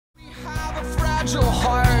fragile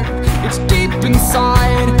heart, it's deep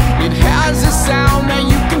inside. It has a sound that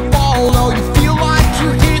you can follow. You feel like you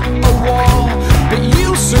hit a wall, but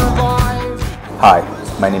you survive.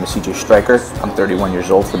 Hi, my name is Stryker. I'm 31 years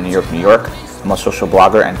old from New York, New York. I'm a social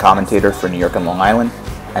blogger and commentator for New York and Long Island.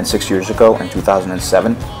 And 6 years ago, in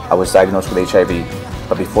 2007, I was diagnosed with HIV.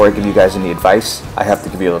 But before I give you guys any advice, I have to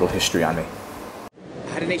give you a little history on me. I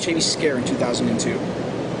had an HIV scare in 2002.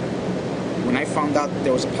 When I found out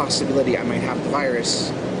there was a possibility I might have the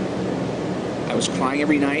virus, I was crying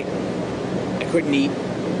every night. I couldn't eat.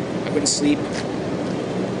 I couldn't sleep.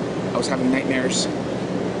 I was having nightmares.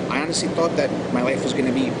 I honestly thought that my life was going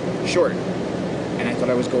to be short, and I thought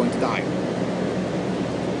I was going to die.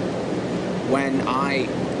 When I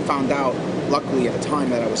found out, luckily at the time,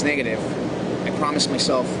 that I was negative, I promised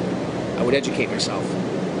myself I would educate myself.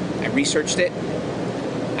 I researched it.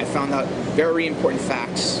 I found out very important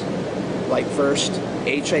facts, like first,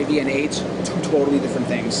 HIV and AIDS, two totally different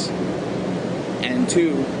things. And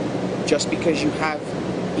two, just because you have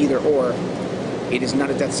either or, it is not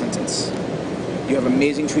a death sentence. You have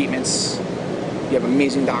amazing treatments, you have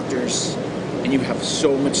amazing doctors, and you have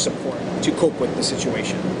so much support to cope with the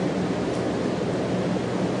situation.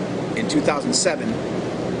 In 2007,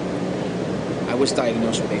 I was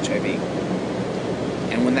diagnosed with HIV.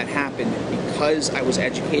 And when that happened, because I was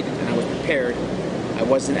educated and I was prepared, I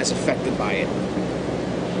wasn't as affected by it.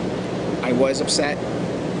 I was upset,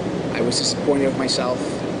 I was disappointed with myself,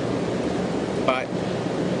 but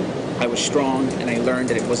I was strong and I learned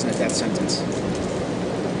that it wasn't a death sentence.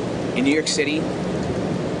 In New York City,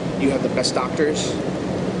 you have the best doctors,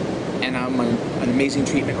 and I'm on an amazing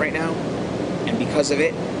treatment right now, and because of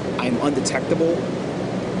it, I'm undetectable.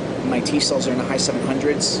 My T cells are in the high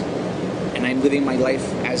 700s, and I'm living my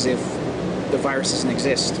life as if the virus doesn't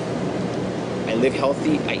exist. I live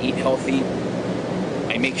healthy, I eat healthy,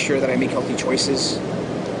 I make sure that I make healthy choices,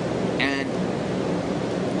 and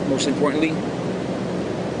most importantly,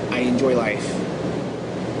 I enjoy life.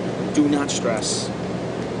 Do not stress.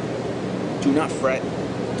 Do not fret.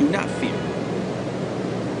 Do not fear.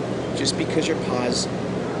 Just because you're paused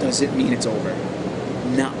doesn't mean it's over.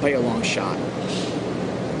 Not by a long shot.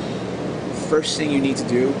 First thing you need to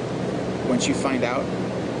do once you find out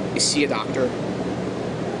is see a doctor.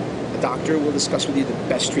 The doctor will discuss with you the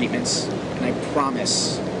best treatments, and I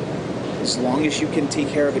promise, as long as you can take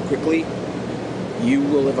care of it quickly, you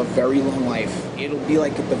will live a very long life. It'll be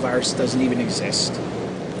like if the virus doesn't even exist.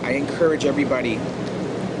 I encourage everybody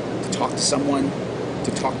to talk to someone,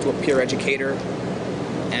 to talk to a peer educator,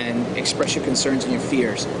 and express your concerns and your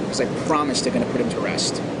fears, because I promise they're going to put them to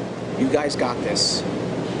rest. You guys got this.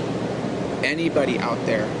 Anybody out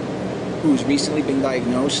there who's recently been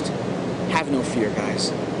diagnosed, have no fear,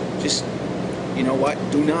 guys. Just, you know what?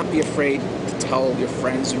 Do not be afraid to tell your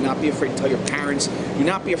friends. Do not be afraid to tell your parents. Do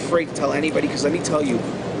not be afraid to tell anybody, because let me tell you,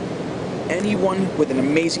 anyone with an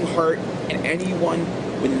amazing heart and anyone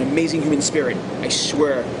with an amazing human spirit, I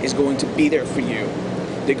swear, is going to be there for you.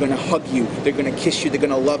 They're going to hug you, they're going to kiss you, they're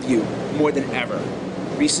going to love you more than ever.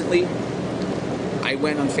 Recently, I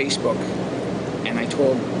went on Facebook and I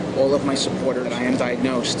told all of my supporters that I am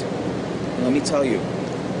diagnosed. And let me tell you,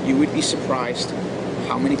 you would be surprised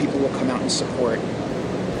how many people will come out and support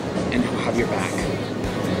and have your back.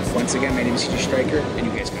 Once again, my name is Stryker, and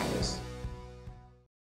you guys got it.